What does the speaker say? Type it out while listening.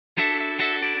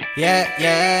Yeah,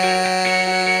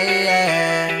 yeah,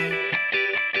 yeah.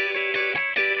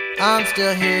 I'm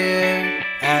still here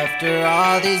after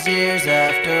all these years,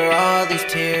 after all these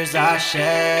tears I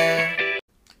shed.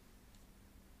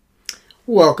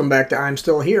 Welcome back to I'm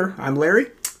Still Here. I'm Larry.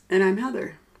 And I'm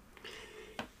Heather.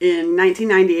 In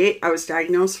 1998, I was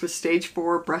diagnosed with stage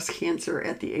 4 breast cancer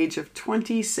at the age of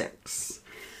 26.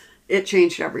 It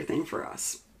changed everything for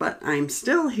us, but I'm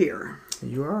still here.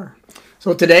 You are.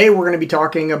 So today we're going to be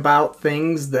talking about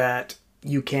things that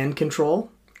you can control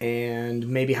and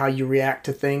maybe how you react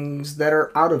to things that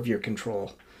are out of your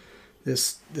control.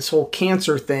 This whole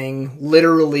cancer thing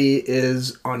literally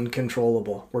is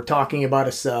uncontrollable. We're talking about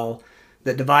a cell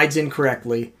that divides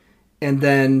incorrectly, and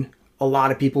then a lot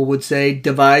of people would say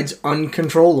divides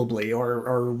uncontrollably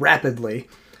or rapidly.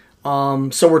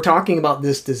 So we're talking about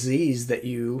this disease that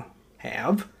you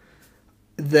have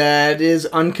that is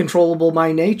uncontrollable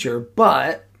by nature,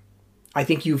 but I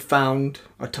think you've found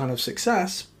a ton of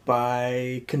success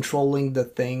by controlling the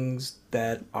things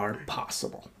that are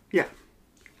possible. Yeah.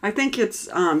 I think it's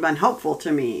been helpful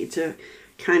to me to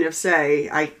kind of say,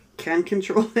 I can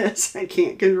control this, I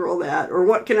can't control that, or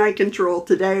what can I control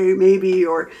today, maybe,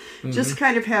 or just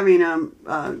kind of having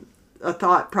a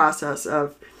thought process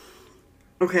of,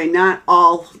 okay,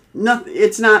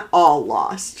 it's not all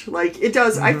lost. Like it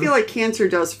does, I feel like cancer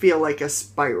does feel like a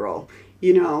spiral.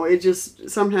 You know, it just,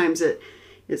 sometimes it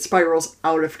spirals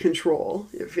out of control,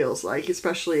 it feels like,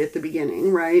 especially at the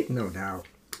beginning, right? No doubt.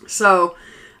 So,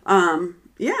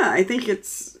 yeah, I think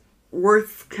it's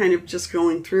worth kind of just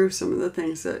going through some of the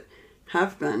things that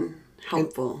have been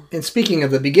helpful. And speaking of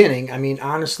the beginning, I mean,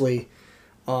 honestly,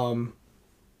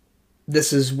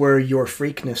 this is where your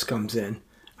freakness comes in.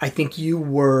 I think you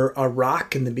were a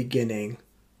rock in the beginning,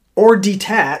 or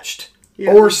detached,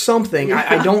 or something. Yeah.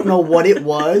 I don't know what it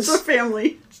was. It's a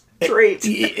family trait.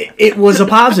 It was a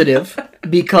positive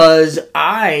because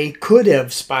I could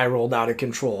have spiraled out of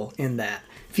control in that,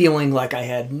 feeling like I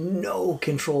had no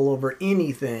control over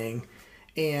anything.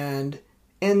 And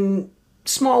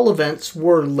small events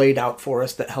were laid out for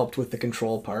us that helped with the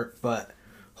control part, but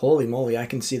holy moly, I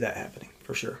can see that happening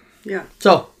for sure. Yeah.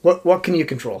 So, what can you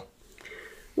control?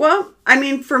 Well, I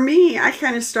mean, for me, I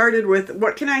kind of started with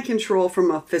what can I control from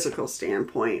a physical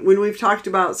standpoint? When we've talked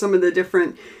about some of the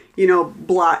different,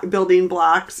 building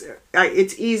blocks,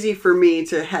 it's easy for me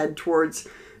to head towards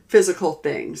physical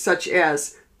things such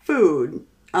as food,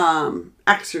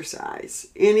 exercise,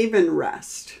 and even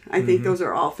rest. I think those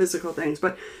are all physical things.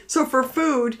 But so for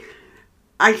food,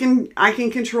 I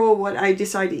can control what I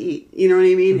decide to eat. You know what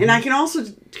I mean? And I can also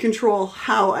control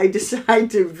how I decide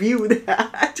to view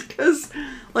that. Because,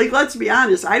 like, let's be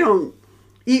honest, I don't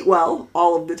eat well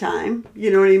all of the time.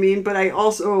 You know what I mean? But I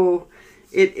also,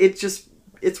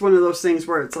 it's one of those things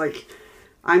where it's like,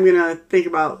 I'm going to think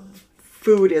about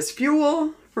food as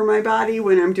fuel for my body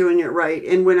when I'm doing it right.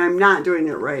 And when I'm not doing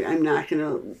it right, I'm not going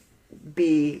to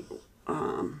be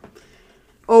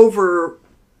over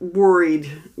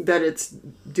worried that it's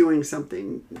doing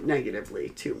something negatively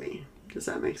to me. Does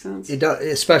that make sense? It does,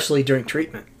 especially during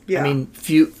treatment. Yeah. I mean,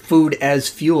 food as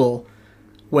fuel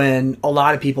when a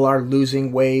lot of people are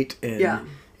losing weight and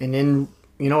in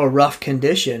a rough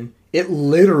condition. It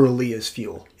literally is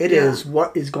fuel. It is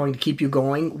what is going to keep you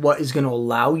going, what is going to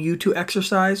allow you to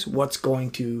exercise, what's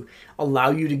going to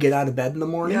allow you to get out of bed in the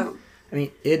morning. Yeah. I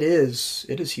mean, it is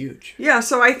huge. Yeah,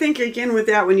 so I think, again, with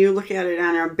that, when you look at it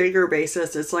on a bigger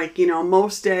basis, it's like,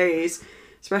 most days,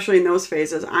 especially in those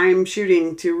phases, I'm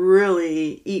shooting to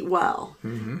really eat well.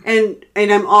 And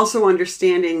I'm also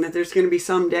understanding that there's going to be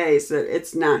some days that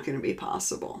it's not going to be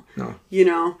possible.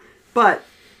 No. But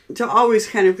to always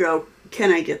kind of go, can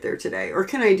I get there today? Or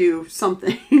can I do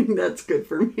something that's good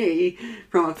for me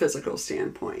from a physical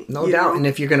standpoint? No doubt. And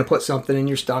if you're going to put something in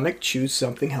your stomach, choose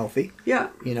something healthy. Yeah.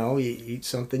 You eat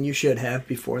something you should have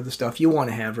before the stuff you want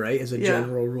to have, right? As a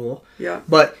general rule. Yeah.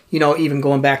 But, even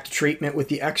going back to treatment with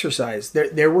the exercise,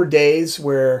 there were days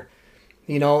where,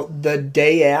 the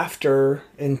day after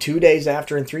and 2 days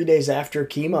after and 3 days after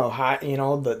chemo,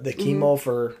 the chemo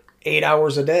for 8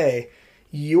 hours a day,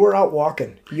 you were out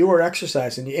walking, you were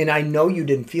exercising, and I know you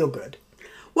didn't feel good.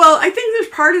 Well, I think there's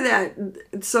part of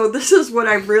that. So this is what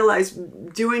I've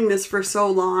realized doing this for so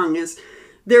long is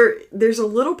there's a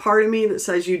little part of me that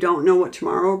says you don't know what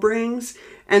tomorrow brings.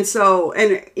 And so,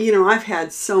 I've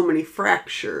had so many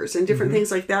fractures and different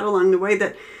things like that along the way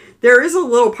that there is a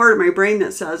little part of my brain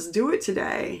that says, do it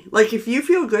today. Like, if you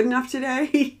feel good enough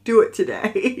today, do it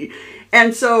today.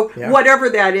 And so whatever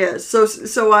that is.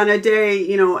 So on a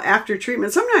day, after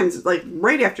treatment, sometimes like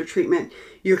right after treatment,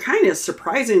 you're kind of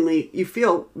surprisingly, you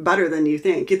feel better than you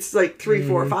think. It's like 3,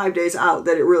 4, 5 days out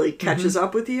that it really catches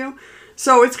up with you.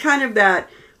 So it's kind of that,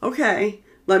 okay,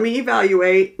 let me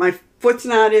evaluate. My foot's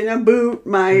not in a boot,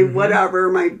 my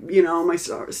whatever, my, you know, my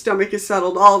stomach is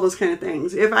settled, all those kind of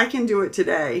things. If I can do it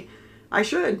today, I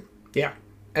should. Yeah.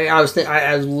 I was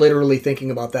literally thinking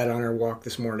about that on our walk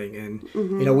this morning, and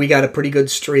you know, we got a pretty good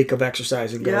streak of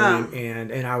exercising going,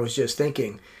 and I was just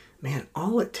thinking, man,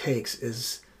 all it takes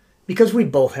is, because we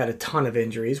both had a ton of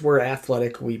injuries. We're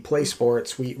athletic, we play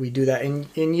sports, we do that, and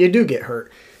you do get hurt.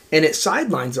 And it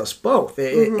sidelines us both.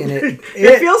 It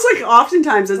feels like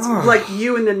oftentimes it's like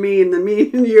you and then me and then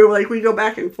me and you. Like we go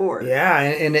back and forth. Yeah,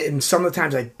 and some of the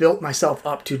times I built myself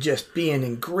up to just being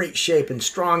in great shape and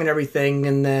strong and everything.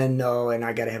 And then, and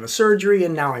I got to have a surgery.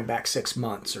 And now I'm back 6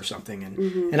 months or something.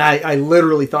 And I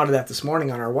literally thought of that this morning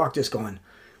on our walk, just going,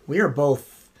 we are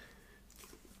both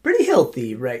pretty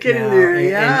healthy right now. There,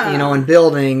 and, you know, and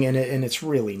building. And it's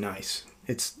really nice.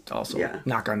 It's also,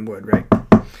 knock on wood, right?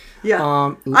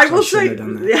 Yeah, I will say,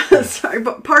 sorry,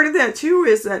 but part of that too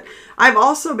is that I've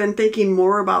also been thinking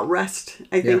more about rest,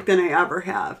 I think, than I ever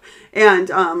have. And,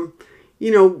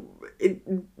 you know,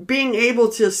 being able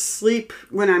to sleep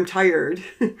when I'm tired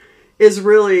is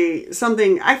really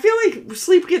something. I feel like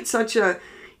sleep gets such a,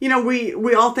 you know,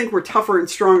 we all think we're tougher and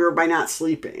stronger by not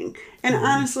sleeping. And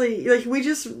honestly, like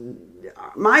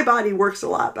my body works a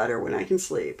lot better when I can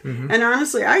sleep. And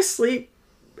honestly,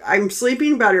 I'm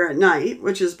sleeping better at night,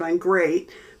 which has been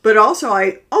great. But also,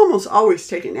 I almost always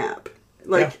take a nap.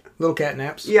 Like little cat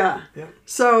naps. Yeah.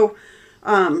 So,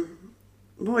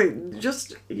 boy,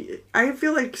 I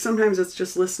feel like sometimes it's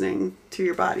just listening to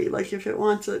your body. Like if it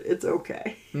wants it, it's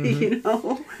okay. You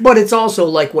know. But it's also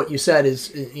like what you said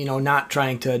is, you know, not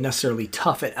trying to necessarily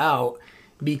tough it out,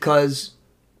 because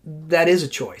that is a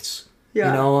choice. Yeah.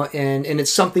 You know, and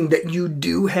it's something that you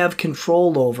do have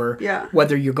control over. Yeah.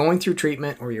 Whether you're going through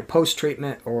treatment or you're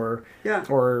post-treatment or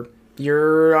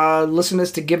you're listening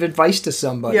to give advice to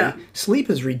somebody. Yeah. Sleep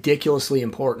is ridiculously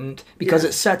important because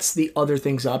it sets the other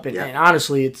things up. And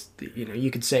honestly, it's, you know, you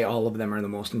could say all of them are the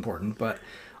most important, but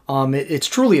it's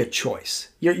truly a choice.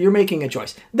 You're making a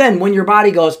choice. Then when your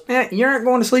body goes, you aren't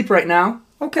going to sleep right now.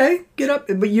 Okay, get up.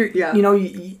 But you know,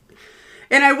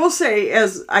 and I will say,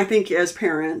 I think as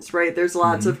parents, right, there's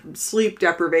lots of sleep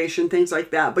deprivation, things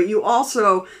like that. But you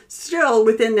also, still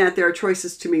within that, there are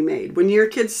choices to be made. When your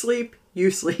kids sleep,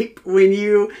 you sleep. When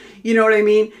you know what I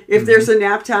mean? If there's a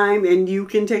nap time and you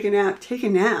can take a nap, take a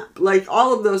nap. Like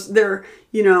all of those, they're,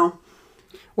 you know.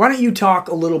 Why don't you talk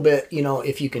a little bit, you know,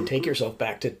 if you can take yourself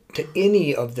back to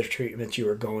any of the treatments you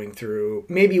were going through,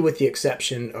 maybe with the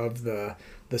exception of the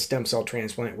stem cell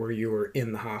transplant where you were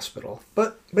in the hospital.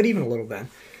 But even a little then,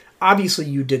 obviously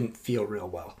you didn't feel real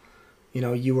well. You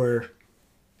know, your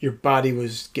body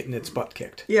was getting its butt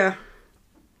kicked. Yeah.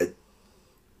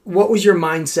 What was your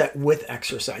mindset with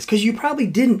exercise? Because you probably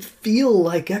didn't feel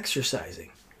like exercising.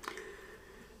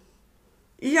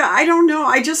 Yeah, I don't know.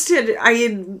 I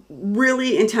had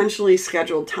really intentionally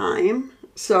scheduled time.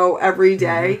 So every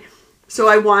day. So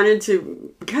I wanted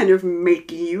to kind of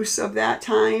make use of that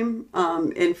time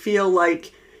and feel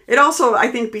like it also, I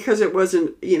think because it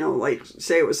wasn't, you know, like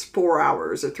say it was 4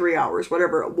 hours or 3 hours,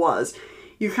 whatever it was,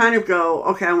 you kind of go,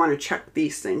 okay, I want to check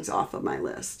these things off of my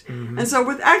list. And so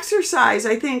with exercise,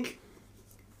 I think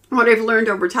what I've learned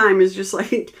over time is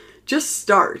just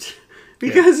start.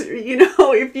 Because, you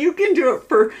know, if you can do it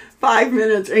for 5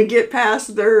 minutes and get past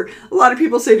a lot of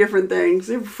people say different things.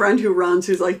 I have a friend who runs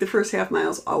who's like the first half mile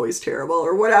is always terrible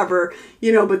or whatever,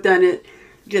 you know, but then it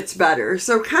gets better.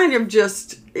 So kind of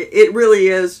it really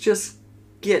is just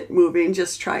get moving,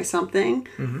 just try something.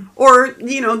 Or,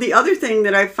 you know, the other thing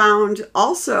that I found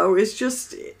also is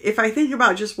just, if I think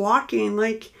about just walking,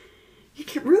 like you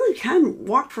really can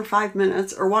walk for 5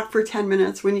 minutes or walk for 10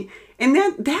 minutes and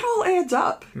that all adds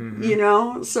up, you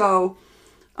know? So,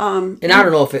 and I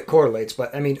don't know if it correlates,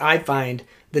 but I mean, I find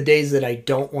the days that I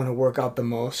don't want to work out the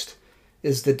most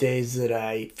is the days that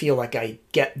I feel like I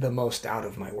get the most out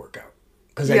of my workout.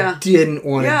 Because I didn't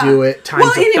want to do it times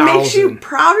 1,000. Well, and it makes you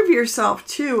proud of yourself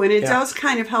too. And it does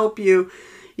kind of help you,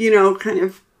 you know, kind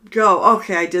of go,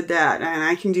 okay, I did that and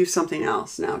I can do something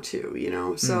else now too, you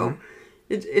know? So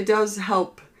it does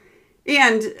help.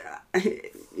 And,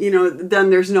 you know, then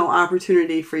there's no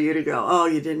opportunity for you to go, oh,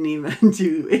 you didn't even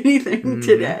do anything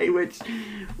today, which,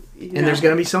 you know. And there's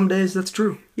going to be some days that's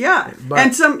true. Yeah. But,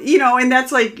 and some, you know, and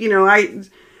that's like, you know,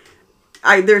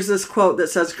 there's this quote that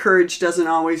says, courage doesn't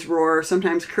always roar.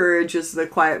 Sometimes courage is the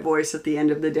quiet voice at the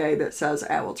end of the day that says,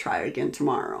 I will try again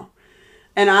tomorrow.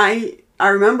 And I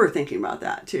remember thinking about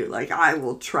that too. Like, I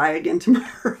will try again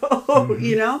tomorrow,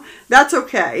 you know, that's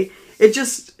okay. it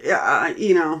just,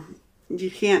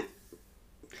 you can't,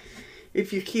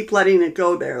 if you keep letting it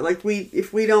go there, like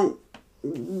if we don't,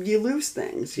 you lose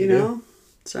things, you know?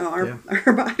 So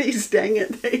our bodies, dang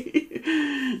it,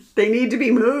 they need to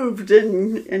be moved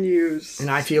and used.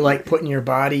 And I feel like putting your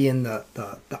body in the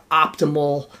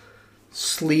optimal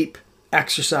sleep,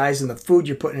 exercise, and the food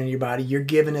you're putting in your body, you're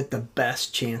giving it the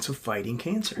best chance of fighting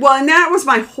cancer. Well, and that was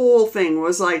my whole thing,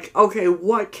 was like, okay,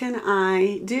 what can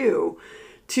I do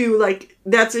to, like,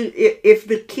 if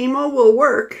the chemo will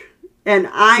work and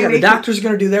the doctor's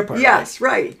going to do their part. Yes,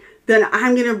 right. Then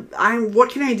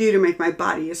what can I do to make my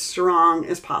body as strong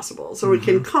as possible so it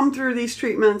can come through these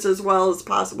treatments as well as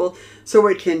possible, so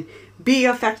it can be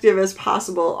effective as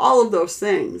possible, all of those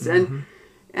things.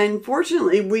 And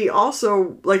fortunately, we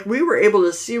also, like, we were able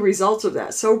to see results of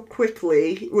that so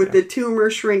quickly with the tumor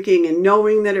shrinking and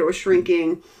knowing that it was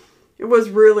shrinking. It was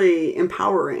really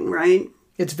empowering, right?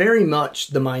 It's very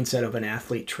much the mindset of an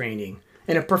athlete training,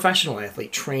 and a professional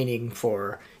athlete training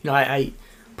for, I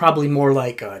probably more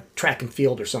like a track and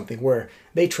field or something, where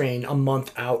they train a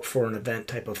month out for an event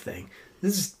type of thing.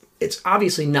 It's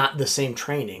obviously not the same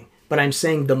training, but I'm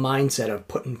saying the mindset of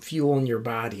putting fuel in your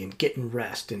body and getting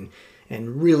rest and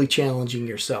really challenging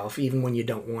yourself even when you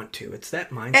don't want to. It's that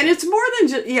mindset. And it's more than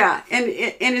just, and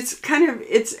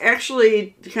it's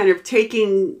actually kind of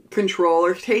taking control,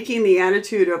 or taking the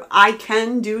attitude of, I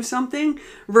can do something,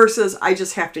 versus I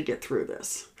just have to get through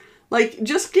this. Like,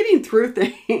 just getting through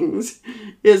things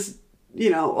is,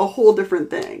 a whole different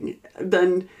thing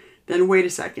than wait a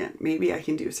second, maybe I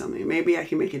can do something. Maybe I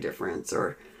can make a difference,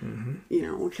 or,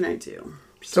 what can I do?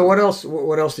 So what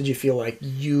else did you feel like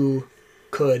you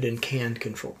could and can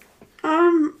control?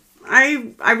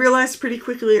 I realized pretty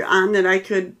quickly on that I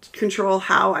could control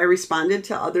how I responded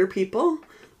to other people.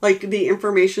 Like, the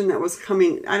information that was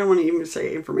coming, I don't want to even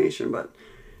say information, but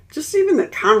just even the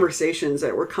conversations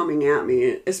that were coming at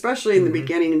me, especially in the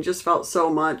beginning, and just felt so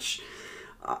much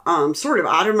sort of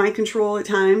out of my control at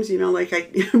times,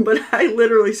 but I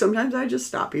literally, sometimes I just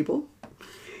stop people,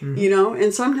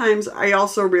 and sometimes I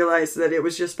also realized that it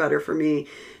was just better for me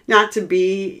not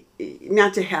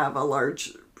to have a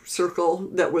large circle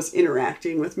that was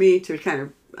interacting with me,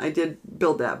 I did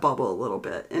build that bubble a little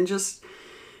bit, and just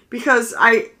because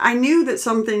I knew that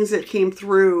some things that came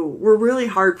through were really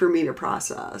hard for me to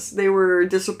process. They were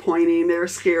disappointing, they were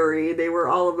scary, they were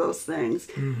all of those things.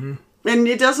 And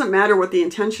it doesn't matter what the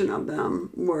intention of them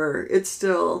were, it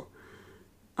still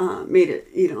made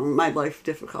it, my life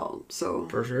difficult. So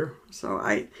for sure. So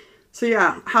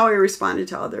how I responded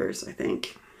to others, I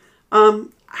think.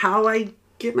 How I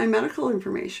get my medical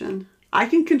information, I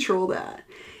can control that.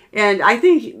 And I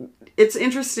think it's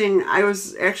interesting. I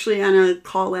was actually on a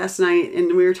call last night,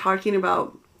 and we were talking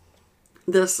about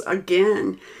this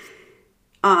again.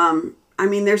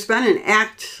 There's been an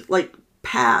act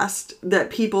passed that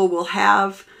people will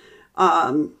have,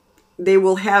 they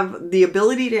will have the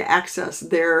ability to access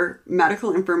their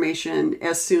medical information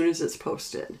as soon as it's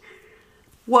posted.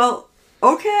 Well,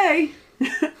 okay,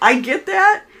 I get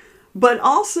that. But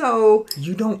also,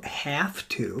 you don't have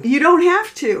to. You don't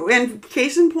have to. And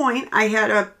case in point, I had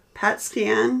a PET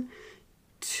scan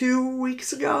 2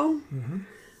 weeks ago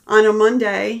on a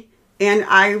Monday, and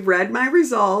I read my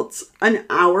results an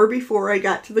hour before I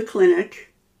got to the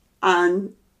clinic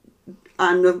on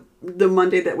the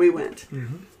Monday that we went.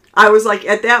 I was like,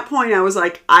 at that point, I was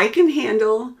like, I can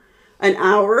handle an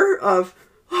hour of,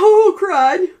 oh,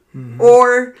 crud.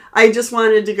 Or I just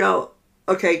wanted to go,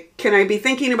 okay, can I be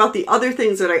thinking about the other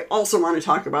things that I also want to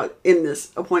talk about in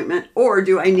this appointment, or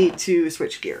do I need to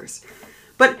switch gears?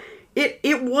 But it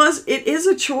is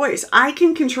a choice. I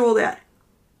can control that.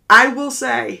 I will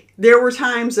say there were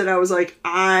times that I was like,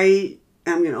 I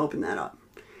am going to open that up.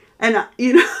 And,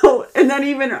 and then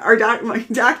even my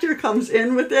doctor comes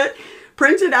in with it,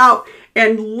 printed out,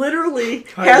 and literally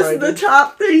has the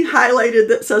top thing highlighted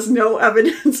that says no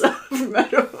evidence of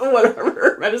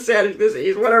metastatic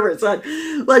disease, whatever it said.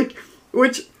 That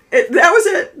was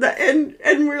it.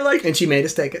 And we're like... And she made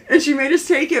us take it.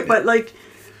 But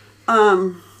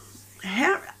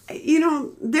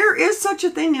there is such a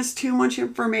thing as too much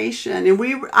information. And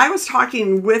I was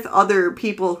talking with other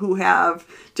people who have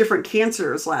different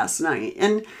cancers last night.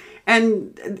 And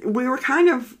we were kind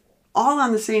of all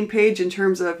on the same page in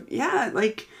terms of,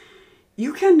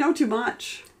 you can know too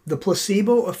much. The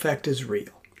placebo effect is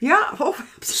real. Yeah. Oh,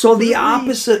 absolutely. So the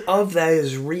opposite of that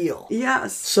is real.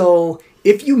 Yes. So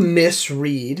if you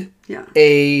misread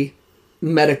a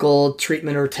medical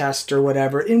treatment or test or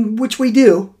whatever, in which we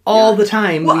do all the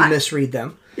time, we misread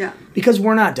them. Yeah. Because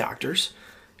we're not doctors.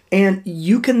 And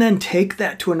you can then take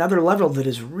that to another level that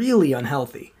is really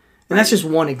unhealthy. And that's just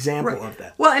one example of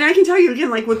that. Well, and I can tell you again,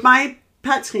 like with my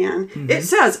PET scan, it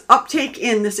says uptake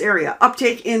in this area,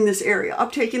 uptake in this area,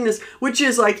 uptake in this, which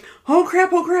is like, oh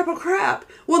crap, oh crap, oh crap.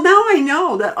 Well, now I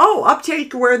know that,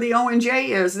 uptake where the O and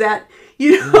J is, that,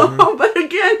 but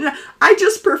again, I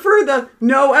just prefer the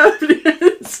no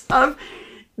evidence of,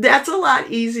 that's a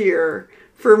lot easier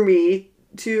for me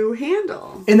to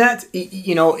handle. And that's,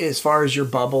 as far as your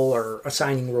bubble or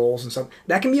assigning roles and stuff,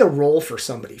 that can be a role for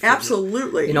somebody.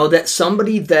 Absolutely. That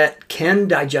somebody that can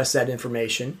digest that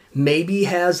information, maybe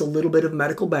has a little bit of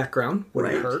medical background,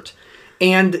 wouldn't hurt,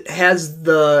 and has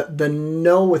the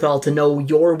know-withal to know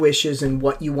your wishes and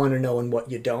what you want to know and what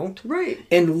you don't. Right.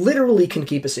 And literally can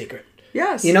keep a secret.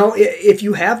 Yes. If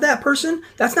you have that person,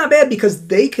 that's not bad because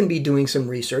they can be doing some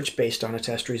research based on a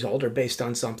test result or based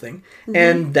on something.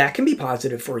 And that can be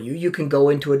positive for you. You can go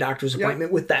into a doctor's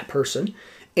appointment with that person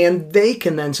and they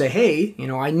can then say, hey,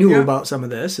 I knew about some of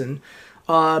this. And,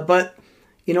 but,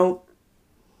 the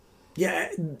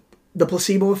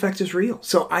placebo effect is real.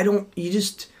 So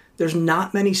there's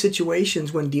not many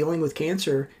situations when dealing with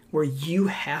cancer where you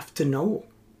have to know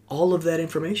all of that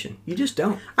information. You just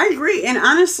don't. I agree. And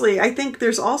honestly, I think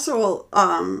there's also,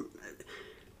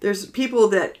 there's people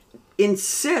that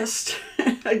insist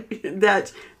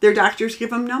that their doctors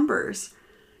give them numbers.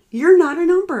 You're not a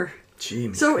number.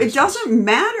 Gee, so it doesn't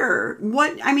matter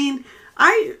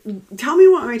tell me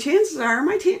what my chances are.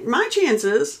 My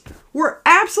chances were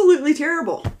absolutely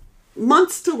terrible.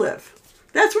 Months to live.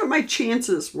 That's what my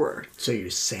chances were. So you're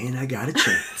saying I got a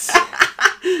chance.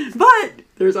 But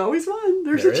there's always one.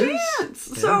 There's a chance.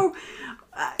 Yeah. So,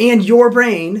 and your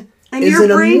brain is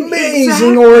an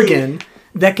amazing organ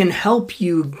that can help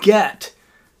you get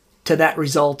to that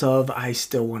result of I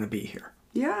still want to be here.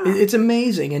 Yeah. It's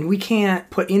amazing. And we can't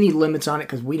put any limits on it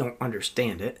because we don't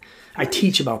understand it. Right. I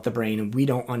teach about the brain and we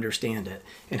don't understand it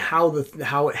and how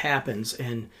it happens.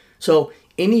 And so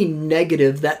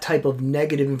that type of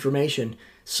negative information,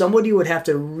 somebody would have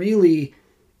to really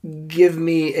give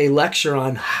me a lecture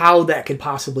on how that could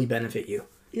possibly benefit you.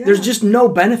 Yeah. There's just no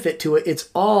benefit to it. It's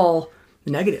all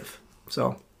negative.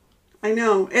 So I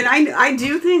know. And I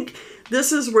do think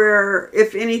this is where,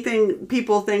 if anything,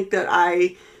 people think that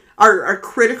I are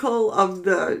critical of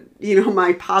the,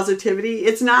 my positivity.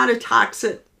 It's not a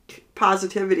toxic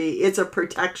positivity. It's a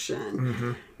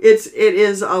protection. It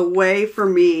is a way for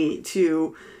me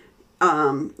to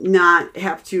not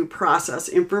have to process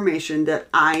information that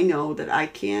I know that I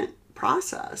can't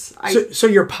process. So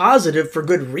you're positive for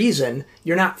good reason.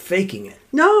 You're not faking it.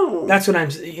 No. That's what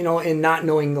I'm, and not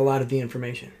knowing a lot of the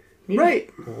information. Right.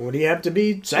 What do you have to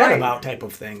be sad about type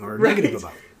of thing or negative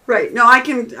about? Right. No, I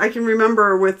can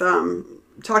remember with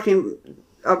talking,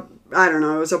 I don't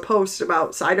know, it was a post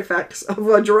about side effects of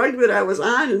a drug that I was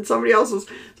on, and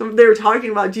they were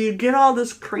talking about, do you get all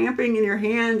this cramping in your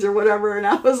hands or whatever? And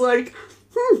I was like,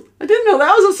 I didn't know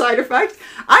that was a side effect.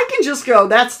 I can just go,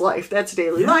 that's life. That's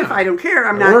daily life. I don't care.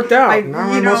 I'm not worked out. Now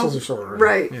my muscles are sore.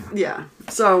 Right. Yeah.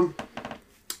 So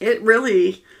it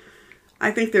really,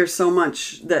 I think there's so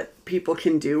much that people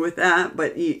can do with that,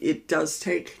 but it does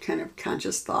take kind of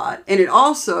conscious thought. And it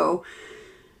also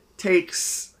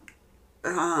takes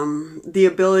the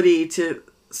ability to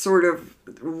sort of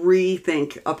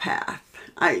rethink a path.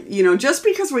 Just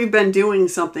because we've been doing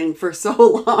something for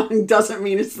so long doesn't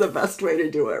mean it's the best way to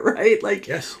do it, right? Like,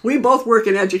 yes. We both work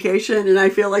in education, and I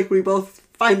feel like we both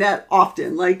find that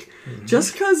often. Like,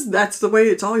 just because that's the way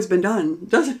it's always been done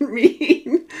doesn't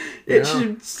mean it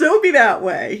should still be that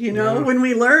way. When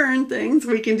we learn things,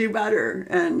 we can do better.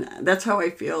 And that's how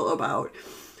I feel about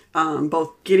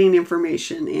both getting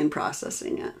information and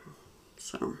processing it.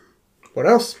 So, what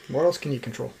else? What else can you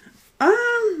control?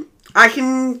 I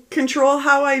can control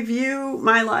how I view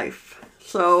my life.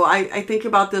 So I think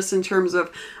about this in terms of,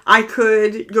 I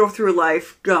could go through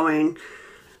life going,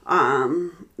 I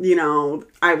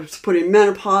was put in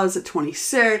menopause at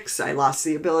 26. I lost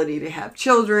the ability to have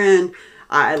children.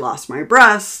 I lost my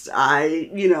breast.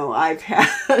 I've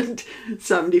had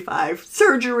 75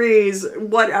 surgeries,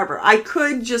 whatever. I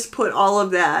could just put all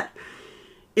of that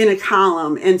in a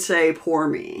column and say, poor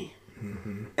me.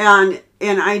 And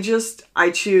I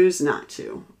choose not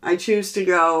to. I choose to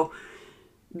go,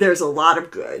 there's a lot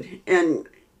of good, and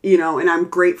I'm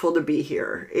grateful to be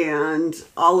here, and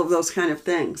all of those kind of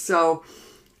things. So,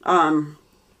 I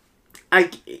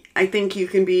think you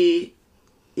can be,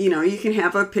 you can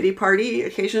have a pity party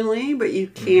occasionally, but you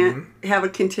can't have a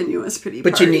continuous pity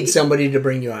party. But you need somebody to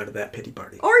bring you out of that pity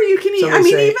party. Or you can,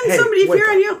 somebody if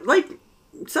you're on,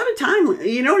 set a time,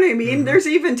 you know what I mean? There's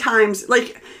even times,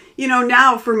 like,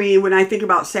 now for me, when I think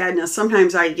about sadness,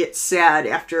 sometimes I get sad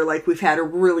after like we've had a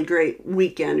really great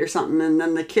weekend or something, and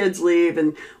then the kids leave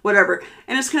and whatever.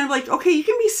 And it's kind of like, okay, you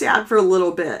can be sad for a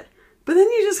little bit, but then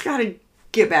you just got to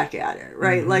get back at it,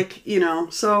 right? Like,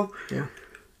 so... Yeah.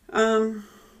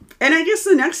 And I guess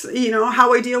the next,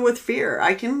 how I deal with fear,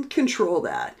 I can control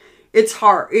that. It's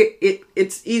hard.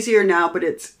 It's easier now, but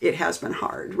it has been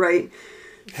hard, right?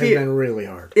 It has been really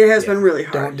hard. It has been really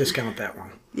hard. Don't discount that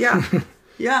one. Yeah.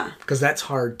 Yeah. Because that's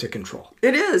hard to control.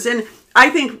 It is. And I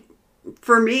think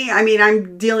for me, I mean,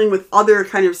 I'm dealing with other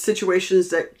kind of situations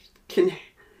that can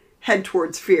head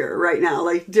towards fear right now,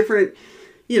 like different,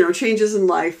 changes in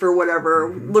life or whatever,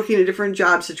 looking at different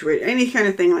job situations, any kind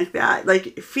of thing like that.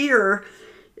 Like fear,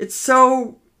 it's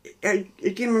so,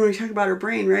 again, when we talk about our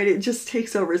brain, right, it just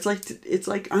takes over. It's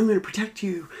like I'm going to protect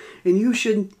you and you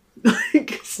shouldn't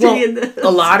stay in this.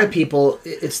 A lot of people,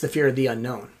 it's the fear of the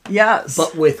unknown. Yes.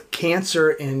 But with cancer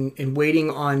and waiting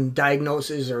on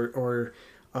diagnosis or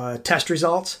test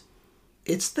results,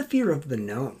 it's the fear of the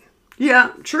known.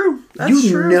 Yeah, true. That's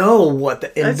true. You know what,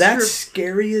 and that's true.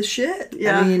 Scary as shit.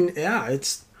 Yeah. I mean,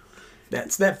 that's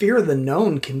that fear of the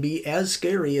known can be as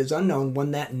scary as unknown when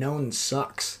that known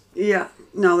sucks. Yeah,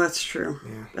 no, that's true.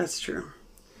 Yeah. That's true.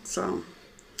 So,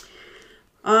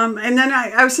 and then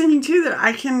I was thinking too that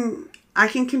I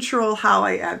can control how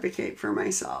I advocate for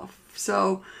myself.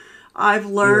 So, I've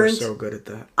learned. You're so good at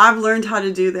that. I've learned how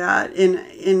to do that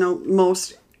in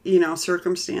most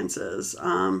circumstances.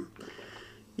 On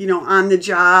the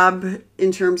job,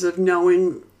 in terms of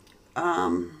knowing,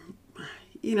 I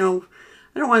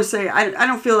don't want to say, I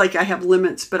don't feel like I have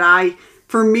limits, but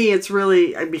for me, it's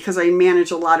really because I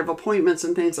manage a lot of appointments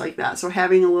and things like that. So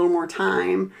having a little more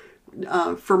time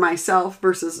for myself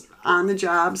versus on the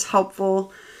job's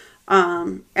helpful.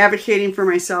 Advocating for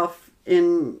myself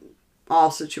in all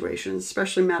situations,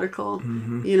 especially medical,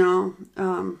 and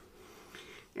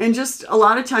just a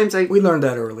lot of times we learned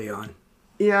that early on.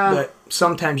 Yeah. But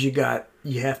sometimes you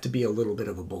have to be a little bit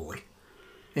of a bully.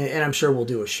 And I'm sure we'll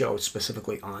do a show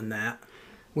specifically on that.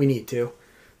 We need to.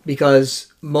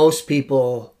 Because most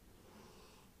people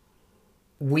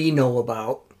we know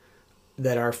about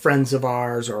that are friends of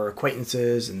ours or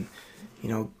acquaintances and,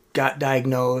 got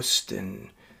diagnosed and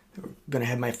going to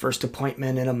have my first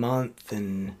appointment in a month.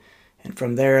 And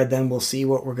from there, then we'll see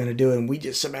what we're going to do. And we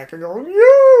just sit back and go,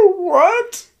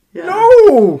 what? Yeah.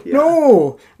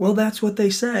 No. Well, that's what they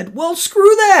said. Well,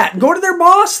 screw that. Go to their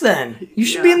boss then. You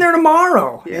should be in there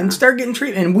tomorrow and start getting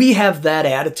treatment. And we have that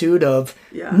attitude of,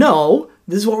 no,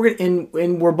 this is what we're going to,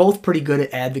 and we're both pretty good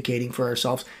at advocating for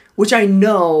ourselves, which I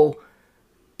know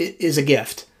is a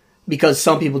gift because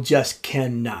some people just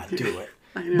cannot do it.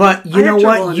 But you know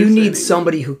what? You need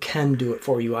somebody who can do it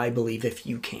for you, I believe, if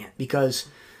you can't. Because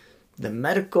the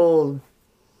medical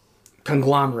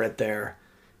conglomerate there,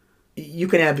 you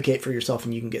can advocate for yourself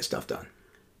and you can get stuff done.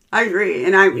 I agree.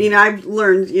 And I've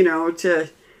learned, to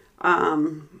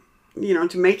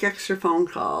make extra phone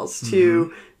calls,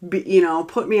 to be,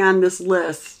 put me on this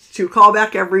list, to call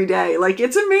back every day. Like,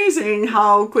 it's amazing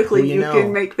how quickly you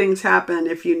can make things happen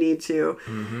if you need to.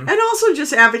 And also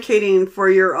just advocating for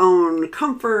your own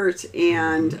comfort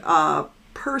and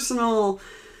personal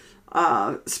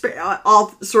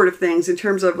all sort of things in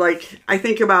terms of, like, I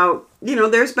think about,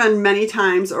 there's been many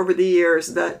times over the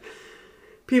years that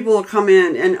people will come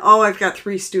in and, I've got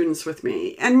 3 students with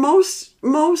me. And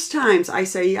most times I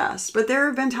say yes, but there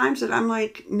have been times that I'm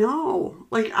like, no,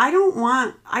 like, I don't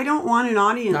want an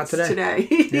audience not today.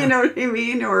 You know what I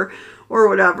mean? Or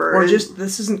whatever. Or just,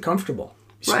 this isn't comfortable.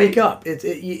 Speak up.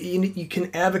 You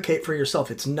can advocate for yourself.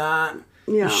 It's not...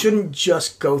 You shouldn't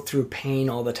just go through pain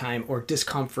all the time or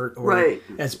discomfort or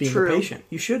as being a patient.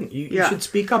 You shouldn't. You should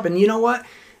speak up. And you know what?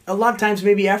 A lot of times,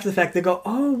 maybe after the fact, they go,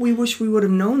 we wish we would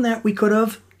have known that. We could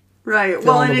have. Right.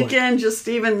 Well, and again, just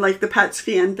even like the PET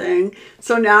scan thing.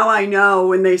 So now I know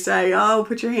when they say,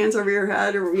 put your hands over your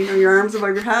head or, your arms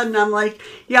above your head. And I'm like,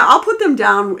 I'll put them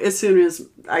down as soon as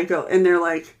I go. And they're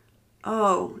like,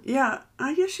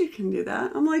 I guess you can do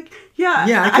that. I'm like,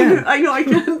 I can. I know I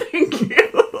can. Thank you.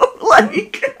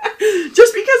 Like,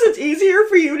 just because it's easier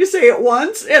for you to say it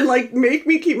once and, like, make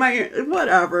me keep my,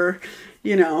 whatever,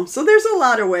 So there's a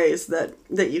lot of ways that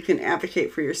you can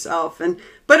advocate for yourself.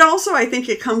 But also I think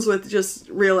it comes with just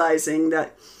realizing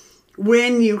that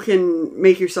when you can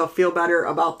make yourself feel better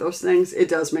about those things, it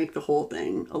does make the whole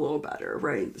thing a little better,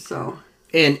 right? So.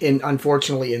 And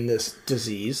unfortunately in this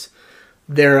disease,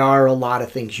 there are a lot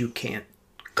of things you can't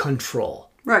control.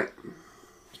 Right.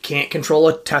 Can't control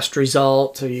a test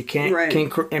result, so you can't,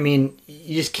 you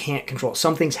just can't control it.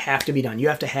 Some things have to be done. You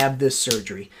have to have this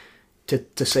surgery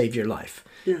to save your life.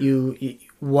 Yeah. You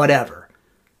whatever.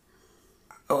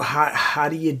 how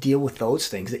do you deal with those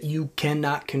things that you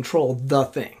cannot control the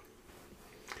thing?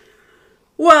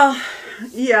 Well,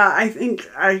 yeah, I think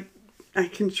I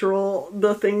control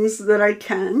the things that I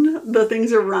can, the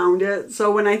things around it.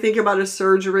 So when I think about a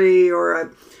surgery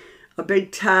or a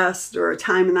big test or a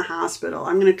time in the hospital,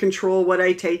 I'm going to control what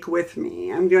I take with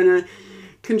me. I'm going to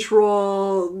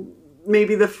control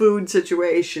maybe the food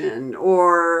situation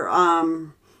or,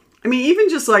 even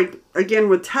just like, again,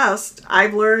 with tests,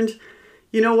 I've learned,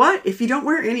 you know what? If you don't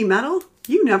wear any metal,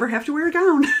 you never have to wear a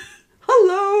gown.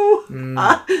 Hello.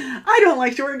 I don't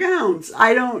like to wear gowns.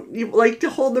 I don't like to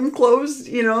hold them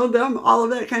closed, them, all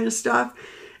of that kind of stuff.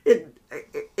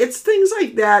 It's things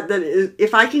like that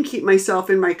if I can keep myself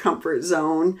in my comfort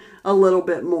zone a little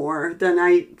bit more, then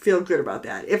I feel good about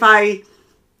that.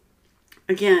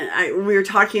 We were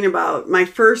talking about my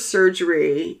first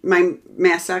surgery, my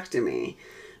mastectomy,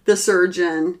 the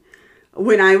surgeon,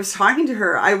 when I was talking to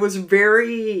her, I was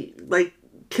very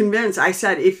convinced. I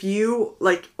said, if you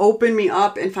open me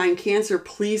up and find cancer,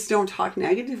 please don't talk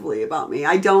negatively about me.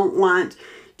 I want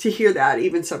to hear that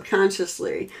even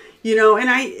subconsciously,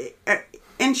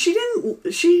 and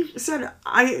she said,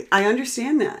 I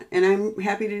understand that. And I'm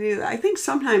happy to do that. I think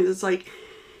sometimes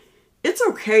it's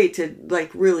okay to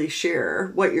really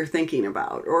share what you're thinking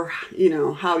about or,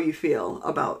 how you feel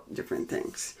about different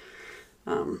things.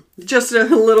 Just a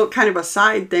little kind of a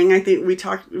side thing. I think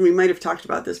we might have talked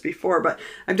about this before, but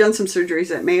I've done some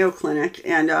surgeries at Mayo Clinic,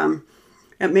 and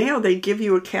at Mayo they give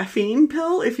you a caffeine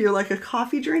pill if you're a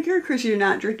coffee drinker, because you're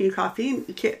not drinking coffee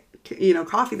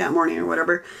that morning or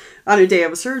whatever on a day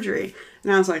of a surgery.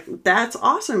 And I was like, that's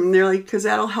awesome. And they're like, because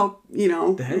that'll help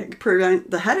prevent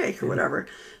the headache or whatever.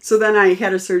 So then I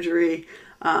had a surgery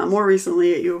more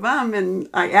recently at U of M, and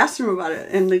I asked him about it,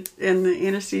 and the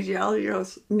anesthesiologist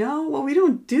goes, "No, well, we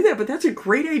don't do that, but that's a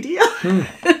great idea."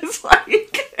 It's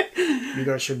you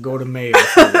guys should go to Mayo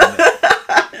for that.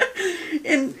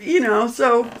 And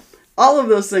so all of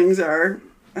those things are,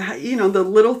 the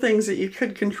little things that you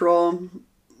could control.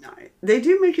 They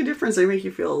do make a difference. They make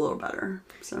you feel a little better.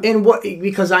 So. And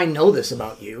because I know this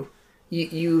about you,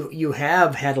 you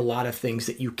have had a lot of things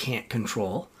that you can't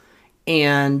control,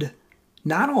 and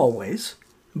not always,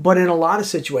 but in a lot of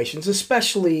situations,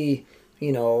 especially,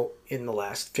 in the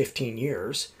last 15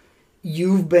 years,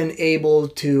 you've been able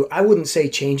to, I wouldn't say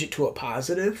change it to a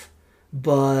positive,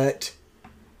 but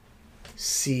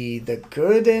see the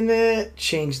good in it,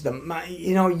 change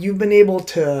you've been able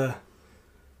to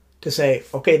say,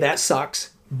 okay, that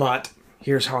sucks, but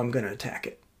here's how I'm going to attack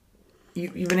it.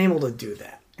 You've been able to do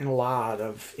that in a lot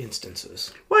of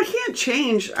instances. Well, I can't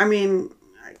change.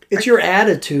 It's your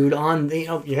attitude on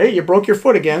hey, you broke your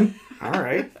foot again. All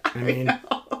right.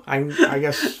 I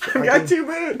guess I've got 2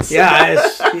 boots. Yeah,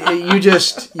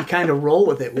 you kind of roll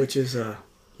with it, which is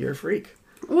you're a freak.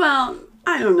 Well,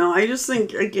 I don't know. I just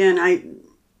think, again,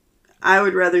 I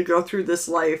would rather go through this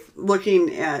life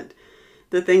looking at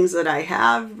the things that I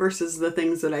have versus the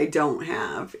things that I don't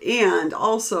have, and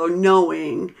also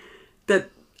knowing that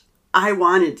I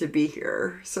wanted to be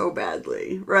here so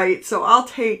badly, right? So I'll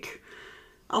take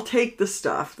the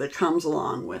stuff that comes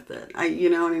along with it. You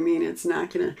know what I mean? It's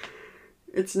not gonna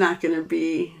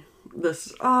be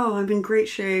this, oh, I'm in great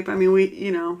shape.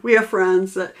 We have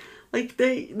friends that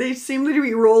they seem to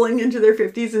be rolling into their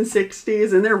 50s and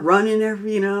 60s, and they're running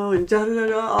and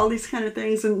da-da-da-da, all these kind of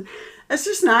things. And it's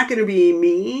just not going to be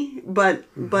me, but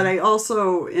I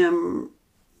also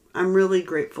I'm really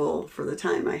grateful for the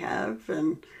time I have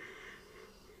and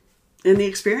the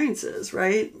experiences,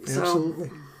 right? Absolutely.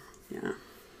 So, yeah.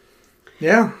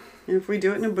 Yeah. And if we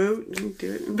do it in a boot, we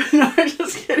do it in a boot. No, I'm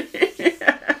just kidding.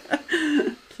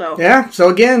 So. Yeah. So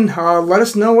again, let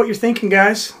us know what you're thinking,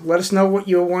 guys. Let us know what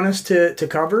you want us to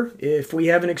cover. If we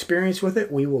have an experience with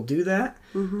it, we will do that.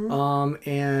 Mm-hmm.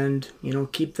 And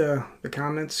keep the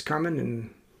comments coming and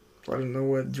let us know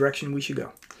what direction we should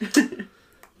go.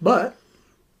 But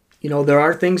there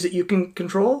are things that you can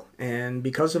control, and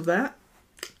because of that,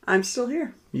 I'm still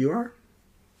here. You are.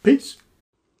 Peace.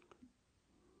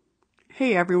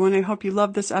 Hey everyone, I hope you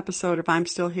loved this episode of I'm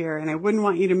Still Here, and I wouldn't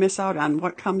want you to miss out on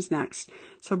what comes next.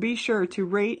 So be sure to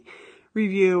rate,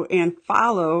 review, and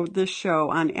follow this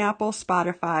show on Apple,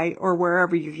 Spotify, or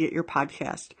wherever you get your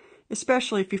podcast,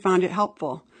 especially if you found it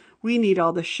helpful. We need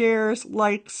all the shares,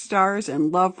 likes, stars,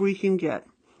 and love we can get.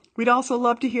 We'd also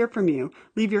love to hear from you.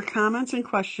 Leave your comments and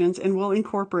questions, and we'll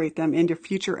incorporate them into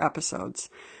future episodes.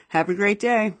 Have a great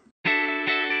day.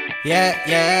 Yeah,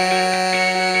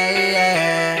 yeah,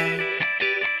 yeah.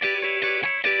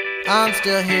 I'm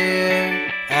still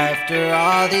here. After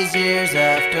all these years,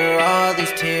 after all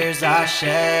these tears I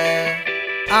shed,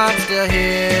 I'm still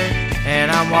here,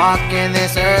 and I I'm walking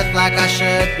this earth like I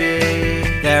should be.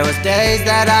 There was days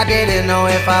that I didn't know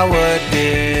if I would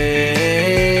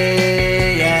be.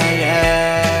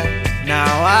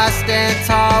 Now I stand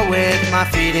tall with my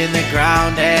feet in the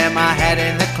ground and my head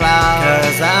in the clouds.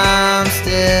 'Cause I'm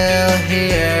still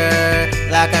here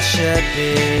like I should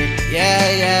be.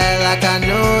 Like I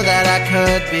knew that I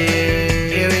could be.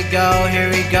 Here we go, here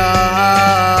we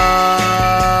go.